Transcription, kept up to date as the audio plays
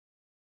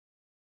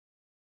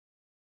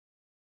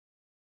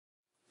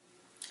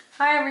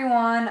Hi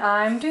everyone,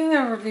 I'm doing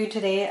a review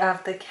today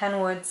of the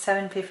Kenwood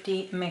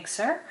 750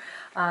 mixer.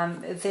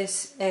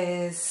 This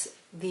is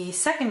the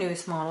second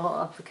newest model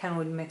of the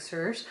Kenwood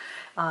mixers,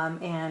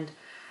 I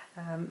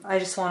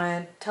just want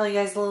to tell you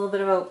guys a little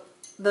bit about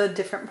the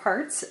different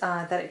parts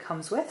that it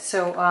comes with.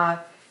 So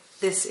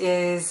this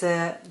is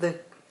the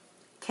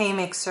K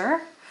mixer,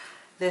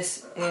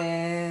 this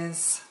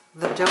is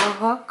the dough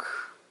hook,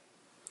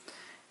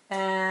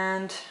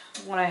 and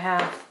what I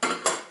have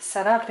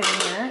set up in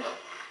here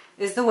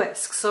is the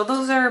whisk. So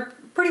those are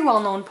pretty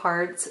well known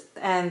parts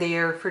and they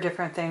are for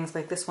different things.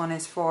 Like this one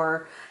is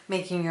for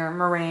making your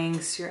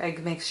meringues, your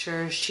egg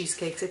mixtures,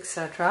 cheesecakes,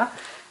 etc.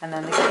 And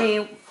then the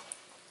K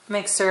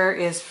mixer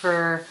is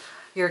for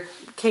your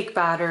cake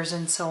batters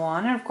and so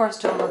on. And of course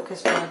dough hook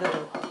is for the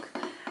dough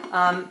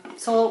hook.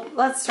 So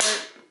let's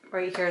start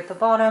right here at the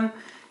bottom.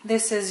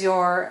 This is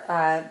your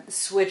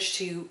switch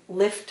to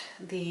lift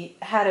the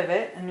head of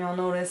it, and you'll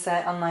notice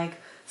that unlike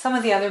some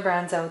of the other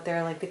brands out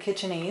there like the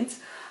KitchenAids,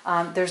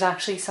 there's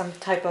actually some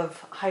type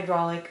of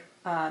hydraulic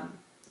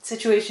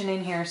situation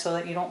in here so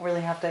that you don't really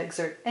have to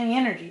exert any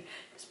energy.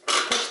 Just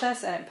push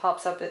this and it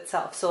pops up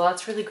itself. So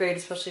that's really great,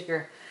 especially if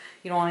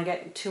you don't want to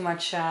get too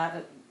much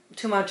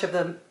of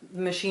the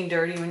machine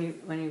dirty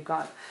when you've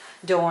got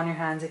dough on your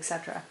hands,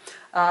 etc.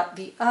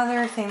 The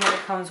other thing that it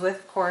comes with,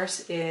 of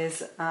course,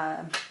 is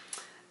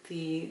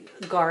the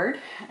guard,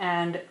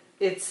 and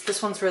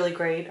this one's really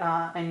great.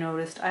 I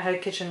noticed I had a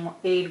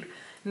KitchenAid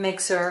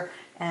mixer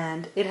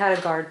and it had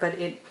a guard, but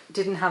it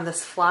didn't have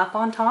this flap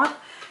on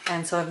top,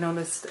 and so I've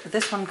noticed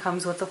this one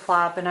comes with a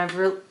flap, and I've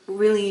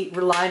really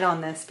relied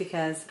on this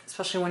because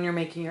especially when you're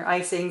making your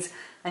icings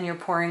and you're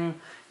pouring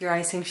your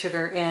icing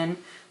sugar in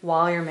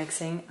while you're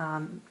mixing,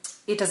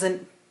 it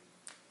doesn't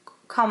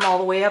come all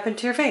the way up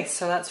into your face,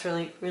 so that's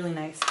really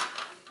nice.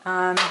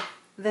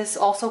 This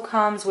also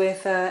comes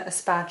with a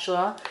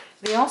spatula.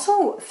 They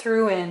also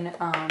threw in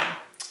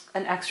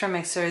an extra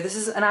mixer.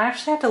 And I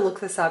actually had to look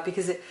this up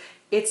because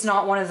it's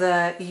not one of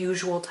the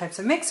usual types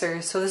of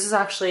mixers. So this is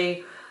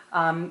actually,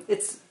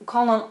 it's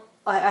called,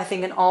 I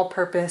think, an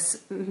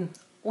all-purpose,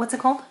 what's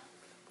it called?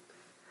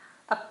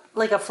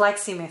 Like a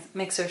flexi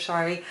mixer,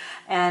 sorry.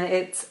 And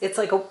it's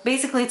like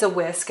basically it's a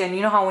whisk. And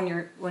you know how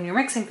when you're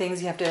mixing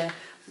things, you have to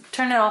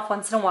turn it off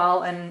once in a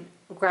while and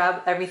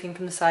grab everything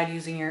from the side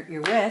using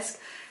your whisk.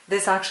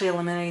 This actually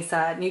eliminates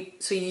that.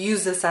 So you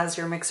use this as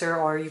your mixer,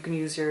 or you can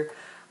use your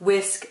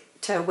whisk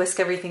to whisk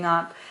everything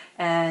up,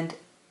 and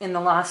in the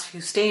last few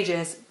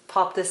stages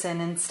pop this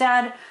in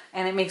instead,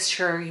 and it makes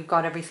sure you've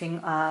got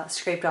everything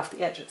scraped off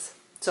the edges.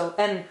 So,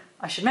 and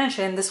I should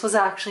mention, this was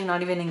actually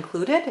not even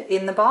included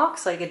in the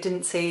box. Like, it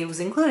didn't say it was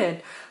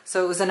included,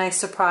 so it was a nice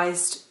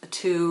surprise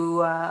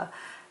to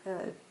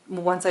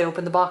once I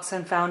opened the box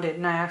and found it,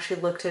 and I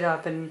actually looked it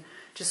up and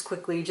just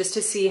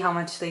to see how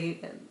much they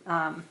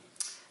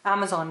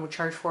Amazon would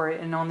charge for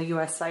it, and on the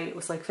US site it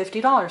was like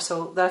 $50,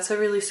 so that's a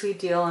really sweet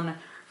deal and a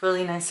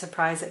really nice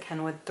surprise that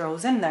Kenwood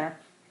throws in there.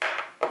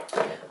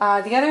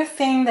 The other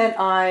thing that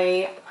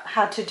I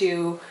had to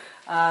do,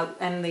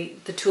 and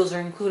the tools are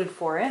included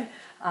for it,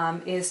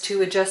 is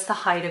to adjust the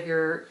height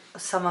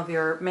of some of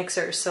your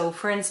mixers. So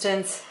for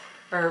instance,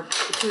 or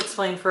to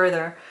explain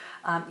further,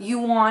 you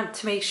want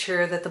to make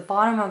sure that the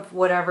bottom of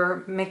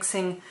whatever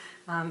mixing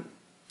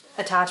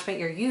attachment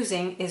you're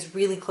using is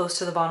really close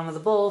to the bottom of the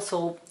bowl,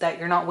 so that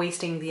you're not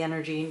wasting the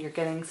energy and you're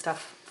getting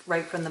stuff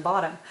right from the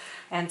bottom.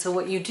 And so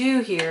what you do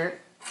here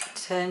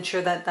to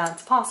ensure that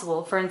that's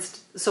possible, for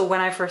instance, so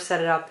when I first set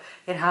it up,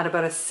 it had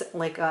about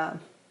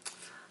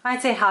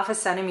I'd say half a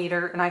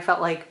centimeter, and I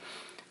felt like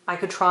I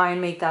could try and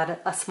make that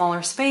a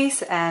smaller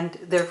space and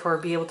therefore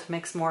be able to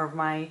mix more of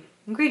my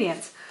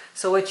ingredients.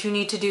 So what you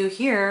need to do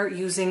here,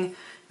 using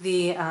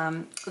the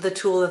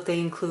tool that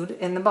they include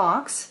in the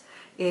box,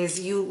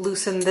 is you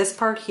loosen this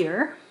part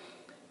here,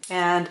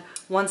 and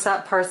once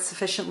that part's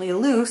sufficiently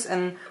loose,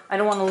 and I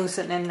don't want to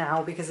loosen it in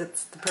now because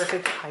it's the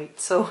perfect height,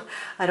 so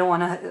I don't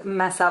want to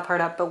mess that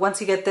part up, but once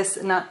you get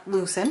this nut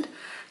loosened,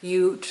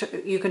 you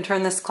can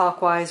turn this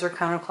clockwise or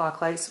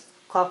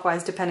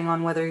counterclockwise depending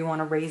on whether you want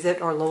to raise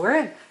it or lower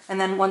it, and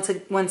then once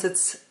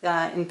it's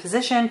in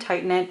position,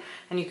 tighten it,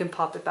 and you can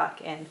pop it back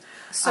in.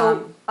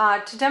 So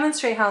to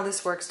demonstrate how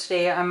this works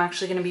today, I'm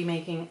actually going to be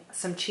making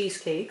some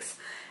cheesecakes.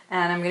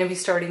 And I'm going to be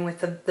starting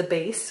with the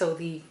base, so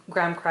the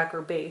graham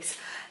cracker base.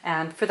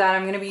 And for that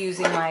I'm going to be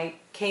using my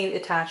K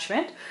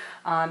attachment,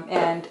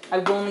 and I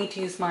will need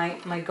to use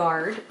my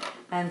guard.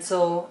 And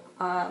so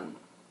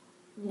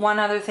one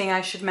other thing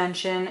I should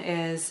mention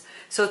is,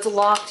 so it's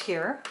locked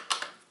here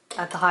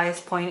at the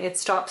highest point. It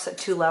stops at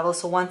 2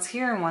 levels, so once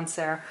here and once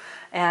there.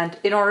 And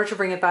in order to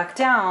bring it back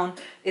down,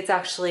 it's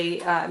actually,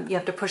 you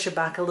have to push it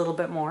back a little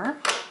bit more.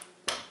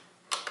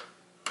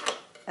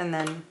 And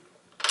then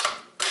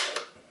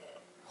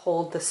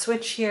hold the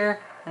switch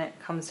here, and it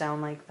comes down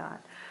like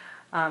that.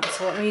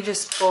 So let me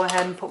just go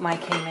ahead and put my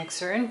K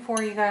mixer in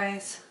for you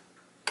guys.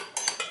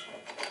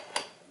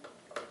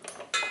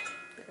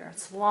 There,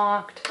 it's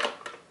locked.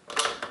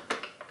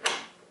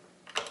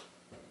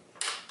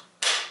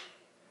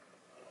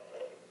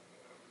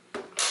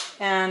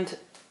 And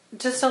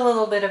just a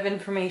little bit of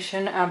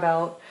information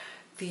about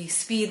the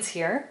speeds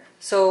here.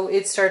 So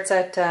it starts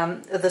at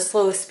the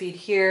slowest speed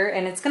here,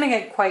 and it's going to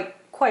get quite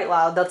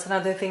loud. That's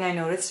another thing I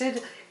noticed.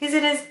 It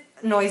is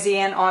noisy,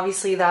 and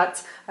obviously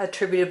that's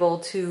attributable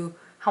to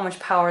how much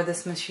power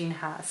this machine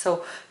has.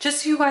 So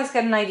just so you guys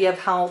get an idea of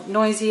how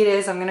noisy it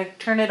is, I'm going to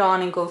turn it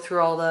on and go through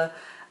all the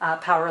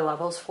power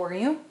levels for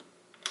you.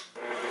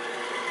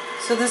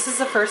 So this is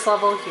the first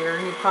level here,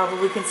 and you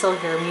probably can still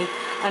hear me.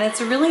 And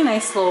it's a really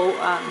nice slow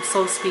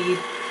speed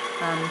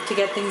to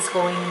get things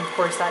going. Of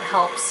course, that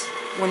helps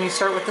when you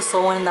start with the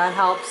slow one, and that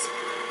helps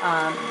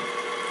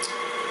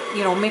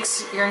you know,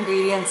 mix your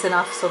ingredients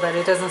enough so that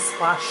it doesn't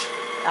splash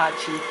at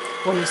you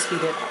when you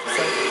speed it up.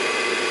 So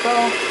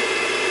go.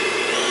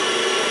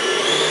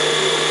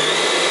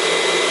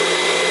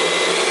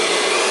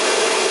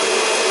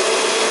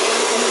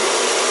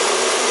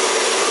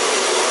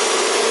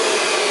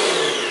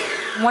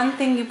 One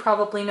thing you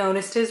probably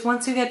noticed is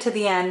once you get to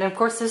the end, and of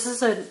course this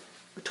is a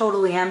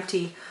totally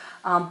empty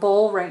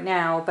bowl right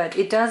now, but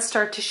it does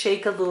start to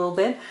shake a little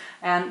bit.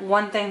 And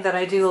one thing that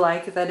I do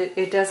like is that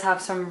it does have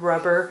some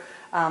rubber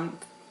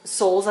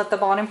soles at the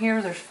bottom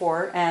here. There's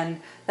 4, and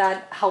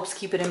that helps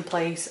keep it in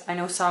place. I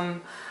know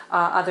some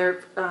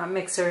other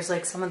mixers,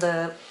 like some of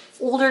the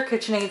older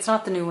KitchenAids,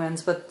 not the new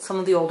ones, but some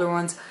of the older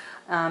ones,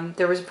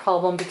 there was a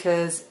problem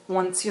because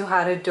once you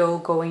had a dough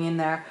going in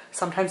there,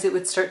 sometimes it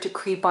would start to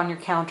creep on your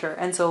counter.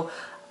 And so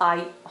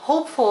I'm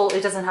hopeful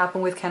it doesn't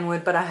happen with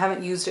Kenwood, but I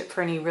haven't used it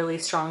for any really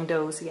strong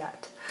doughs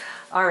yet.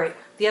 Alright,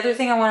 the other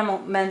thing I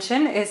want to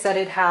mention is that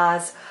it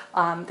has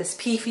this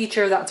P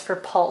feature that's for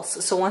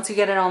pulse. So once you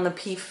get it on the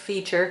P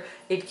feature,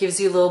 it gives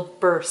you little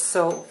bursts.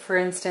 So for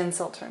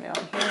instance, I'll turn it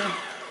on here.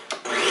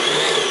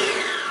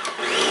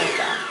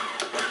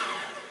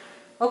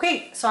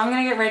 Okay, so I'm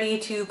going to get ready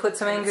to put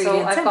some ingredients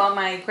in. So I've got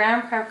my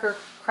graham cracker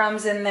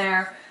crumbs in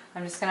there.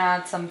 I'm just going to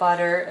add some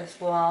butter as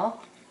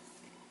well.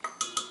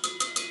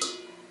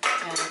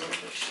 And a little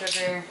bit of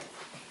sugar.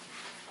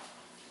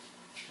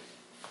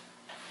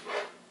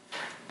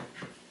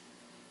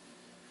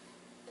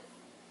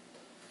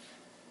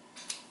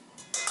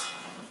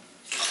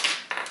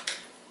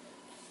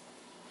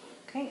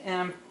 Okay,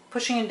 and I'm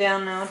pushing it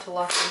down now to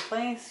lock in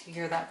place. You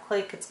hear that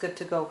click, it's good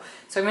to go.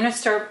 So I'm going to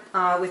start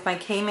with my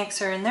K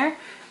mixer in there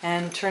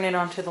and turn it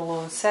on to the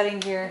lowest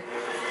setting here.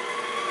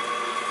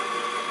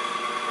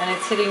 And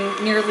it's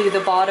hitting nearly the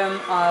bottom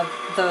of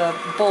the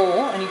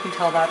bowl, and you can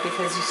tell that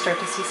because you start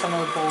to see some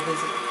of the bowl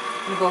visible.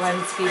 I'm going to go ahead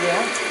and speed it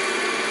up.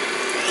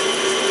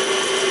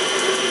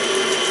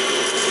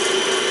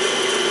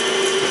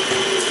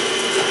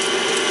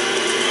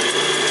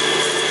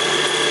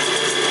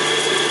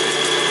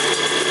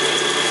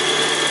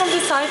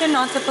 Decided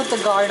not to put the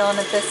guard on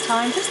at this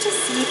time, just to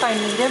see if I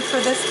need it for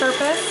this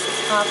purpose,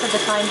 for the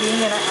time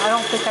being, and I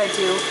don't think I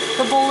do.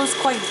 The bowl is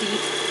quite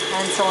deep,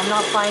 and so I'm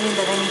not finding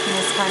that anything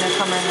is kind of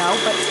coming out,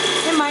 but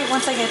it might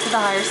once I get to the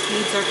higher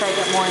speeds or if I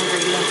get more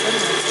ingredients in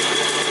there.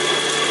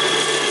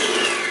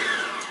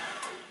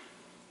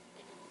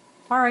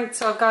 Alright,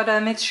 so I've got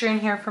a mixture in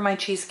here for my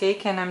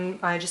cheesecake, and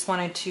I just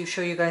wanted to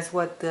show you guys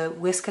what the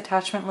whisk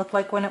attachment looked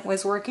like when it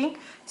was working,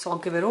 so I'll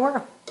give it a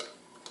whirl.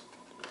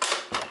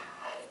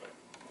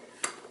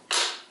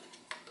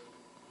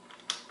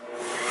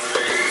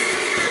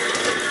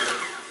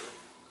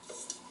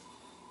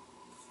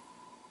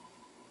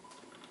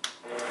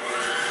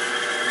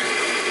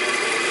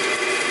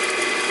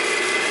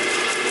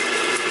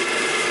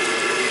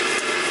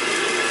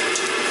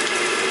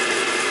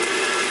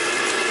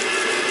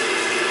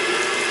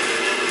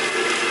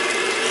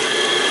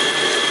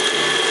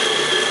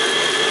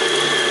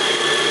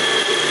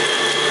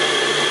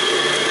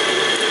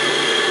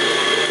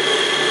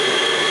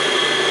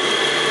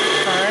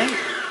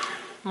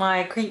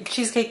 My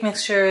cheesecake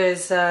mixture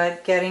is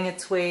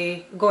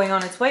going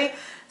on its way,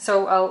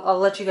 so I'll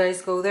let you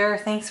guys go there.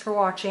 Thanks for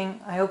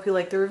watching. I hope you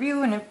liked the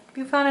review, and if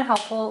you found it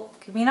helpful,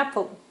 give me an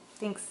upvote.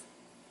 Thanks.